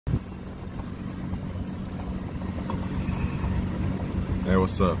Hey,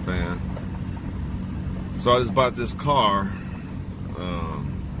 what's up, fam? So I just bought this car,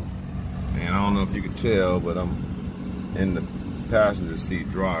 and I don't know if you can tell, but I'm in the passenger seat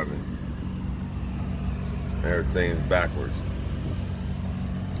driving. Everything's backwards.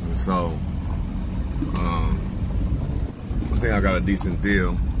 And so, I think I got a decent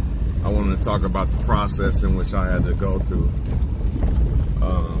deal. I wanted to talk about the process in which I had to go through.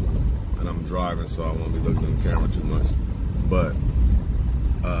 And I'm driving, so I won't be looking at the camera too much. But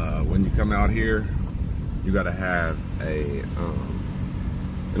when you come out here, you got to have a,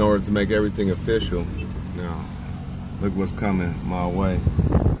 in order to make everything official. Now, look what's coming my way.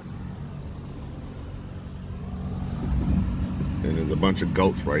 And there's a bunch of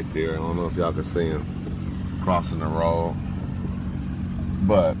goats right there. I don't know if y'all can see them crossing the road.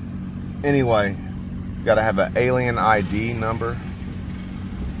 But anyway, you got to have an alien ID number.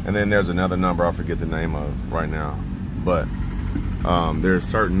 And then there's another number I forget the name of right now. But there's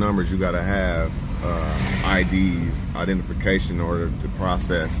certain numbers you got to have, IDs, identification, in order to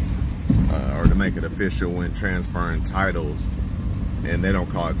process or to make it official when transferring titles. And they don't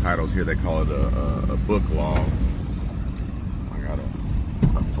call it titles here, they call it a book log. I got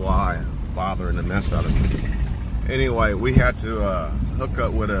a fly bothering the mess out of me. Anyway, we had to hook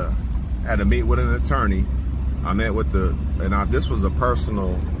up with had to meet with an attorney. I met with this was a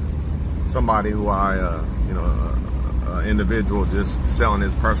personal, somebody who individual just selling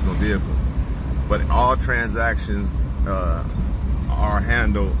his personal vehicle. But all transactions are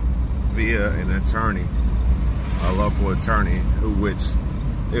handled via an attorney, a local attorney, which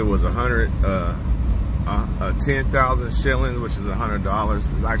it was 10,000 shillings, which is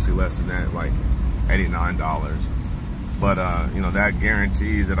 $100. It's actually less than that, like $89. But that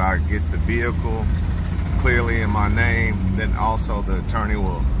guarantees that I get the vehicle clearly in my name. Then also the attorney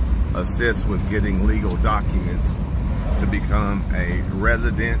will assist with getting legal documents to become a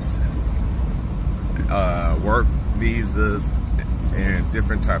resident, work visas, and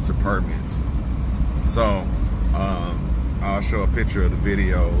different types of permits. So I'll show a picture of the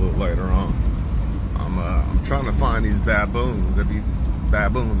video a little later on. I'm trying to find these baboons. There'll be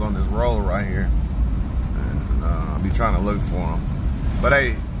baboons on this road right here, and I'll be trying to look for them. But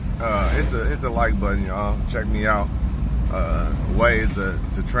hey, hit the like button, y'all. Check me out. Ways to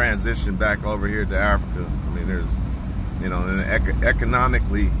transition back over here to Africa. I mean, there's, and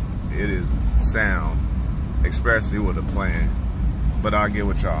economically, it is sound, especially with a plan. But I'll get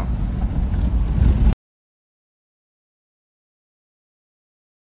with y'all.